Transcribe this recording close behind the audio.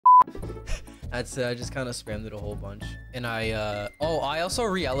That's it. I just kind of spammed it a whole bunch. And I also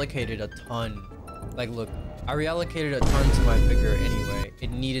reallocated a ton. Like, look, I reallocated a ton to my figure anyway.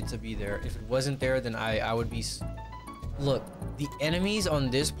 It needed to be there. If it wasn't there, then I would be... Look, the enemies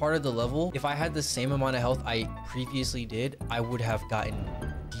on this part of the level, if I had the same amount of health I previously did, I would have gotten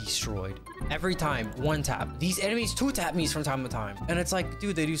destroyed. Every time, one tap. These enemies two tap me from time to time. And it's like,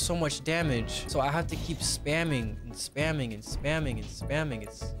 dude, they do so much damage. So I have to keep spamming and spamming and spamming and spamming.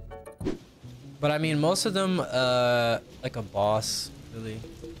 It's... But I mean, most of them, like a boss, really.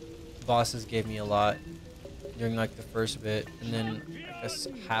 Bosses gave me a lot during like the first bit, and then I guess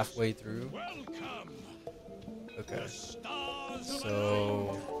halfway through. Okay.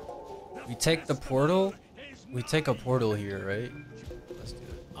 So we take the portal. We take a portal here, right? Let's do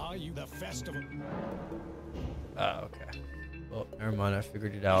it. Are you the festival? Oh, okay. Well, never mind. I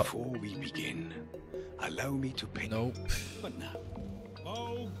figured it out. Before we begin, allow me to pay. Nope. But now,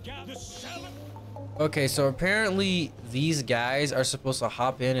 oh, gather seven. Okay, so apparently these guys are supposed to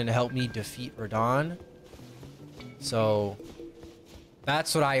hop in and help me defeat RADAnH. So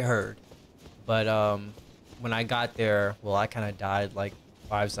that's what I heard. But when I got there, well, I kind of died like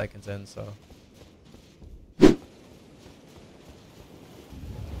 5 seconds in, so.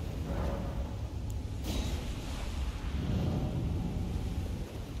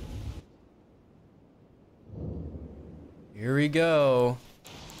 Here we go.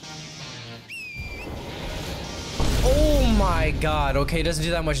 Oh my god. Okay, it doesn't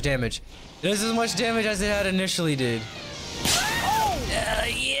do that much damage. It does as much damage as it had initially did.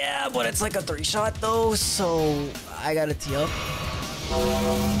 Yeah, but it's like a 3-shot though, so I gotta tee up.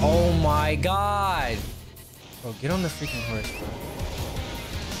 Oh my god. Bro, get on the freaking horse, bro.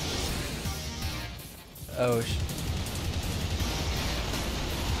 Oh shit.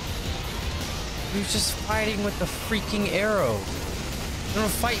 He's just fighting with the freaking arrow. Don't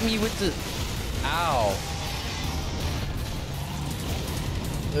fight me with the... Ow.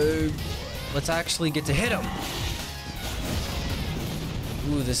 Let's actually get to hit him.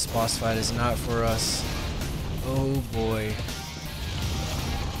 Ooh, this boss fight is not for us. Oh boy.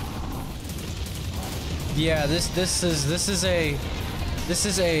 Yeah, this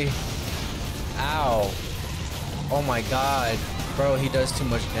is a ow. Oh my god. Bro, he does too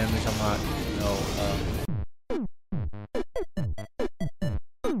much damage. I'm not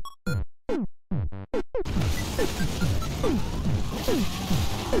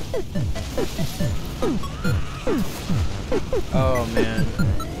Oh man.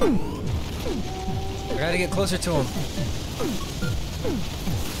 I gotta get closer to him.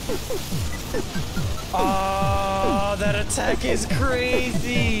 Oh, that attack is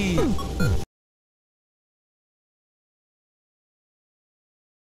crazy.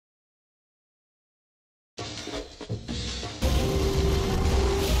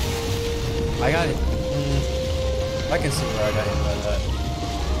 I got it. I can see where I got hit by that.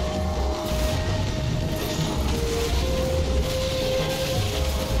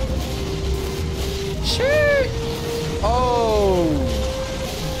 Shit! Oh!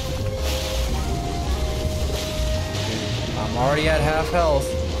 I'm already at half health.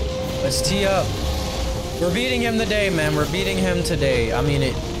 Let's tee up. We're beating him today, man. We're beating him today. I mean,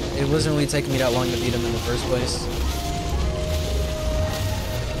 it wasn't really taking me that long to beat him in the first place.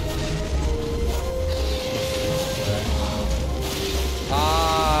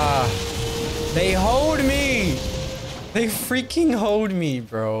 Ah! They hold me! They freaking hold me,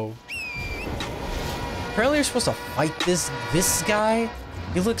 bro. Apparently you're supposed to fight this guy.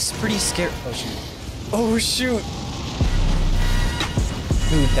 He looks pretty scared. Oh shoot. Oh shoot.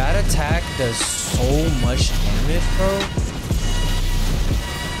 Dude, that attack does so much damage, bro.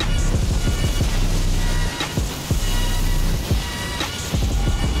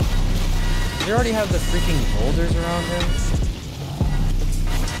 Does he already have the freaking boulders around him?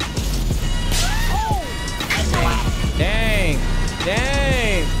 Dang.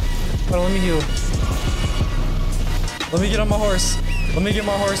 Dang. Hold on, let me heal. Let me get on my horse. Let me get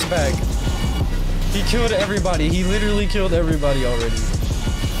my horse back. He killed everybody. He literally killed everybody already.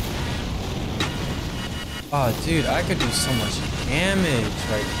 Oh, dude, I could do so much damage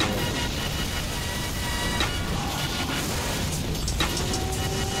right here.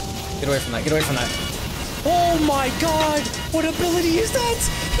 Get away from that. Get away from that. Oh my god! What ability is that?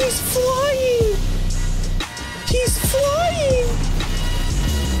 He's flying! He's flying!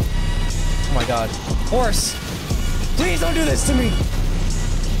 Oh my god. Horse! Please don't do this to me!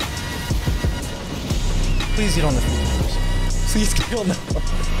 Please get on the horse. Please get on the horse.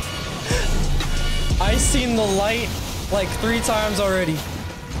 I've seen the light like 3 times already.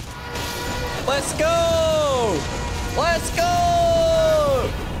 Let's go! Let's go!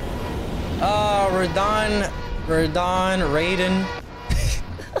 RADAnH.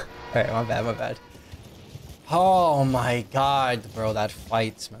 Alright, my bad. Oh my god, bro, that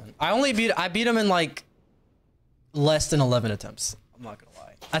fights, man. I beat him in like less than 11 attempts. I'm not gonna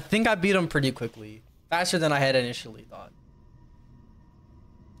lie. I think I beat him pretty quickly. Faster than I had initially thought.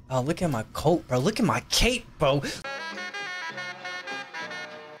 Oh, look at my coat, bro. Look at my cape, bro.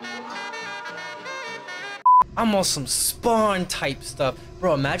 I'm on some spawn type stuff.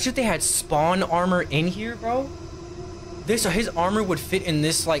 Bro, imagine if they had spawn armor in here, bro. His armor would fit in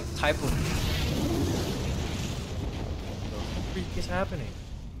this like type of... What the freak is happening?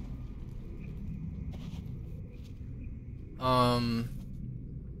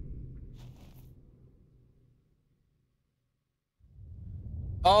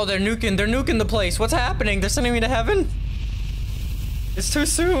 Oh, they're nuking the place. What's happening? They're sending me to heaven? It's too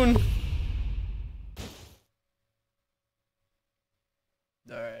soon.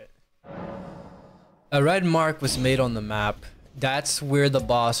 Alright. A red mark was made on the map. That's where the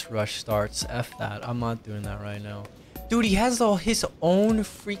boss rush starts. F that. I'm not doing that right now. Dude, he has all his own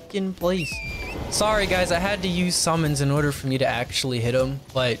freaking place. Sorry, guys. I had to use summons in order for me to actually hit him.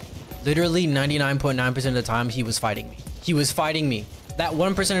 But literally 99.9% of the time, he was fighting me. He was fighting me. That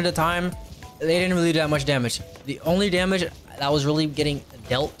 1% of the time, they didn't really do that much damage. The only damage that was really getting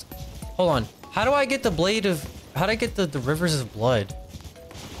dealt... Hold on. How do I get the blade of... How do I get the rivers of blood?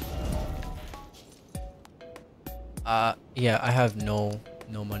 Yeah, I have no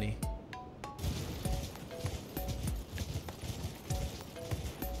money.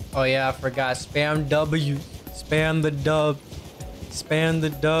 Oh yeah, I forgot. Spam W. Spam the dub. Spam the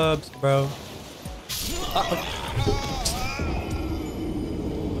dubs, bro.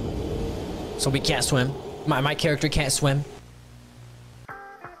 So we can't swim. My character can't swim.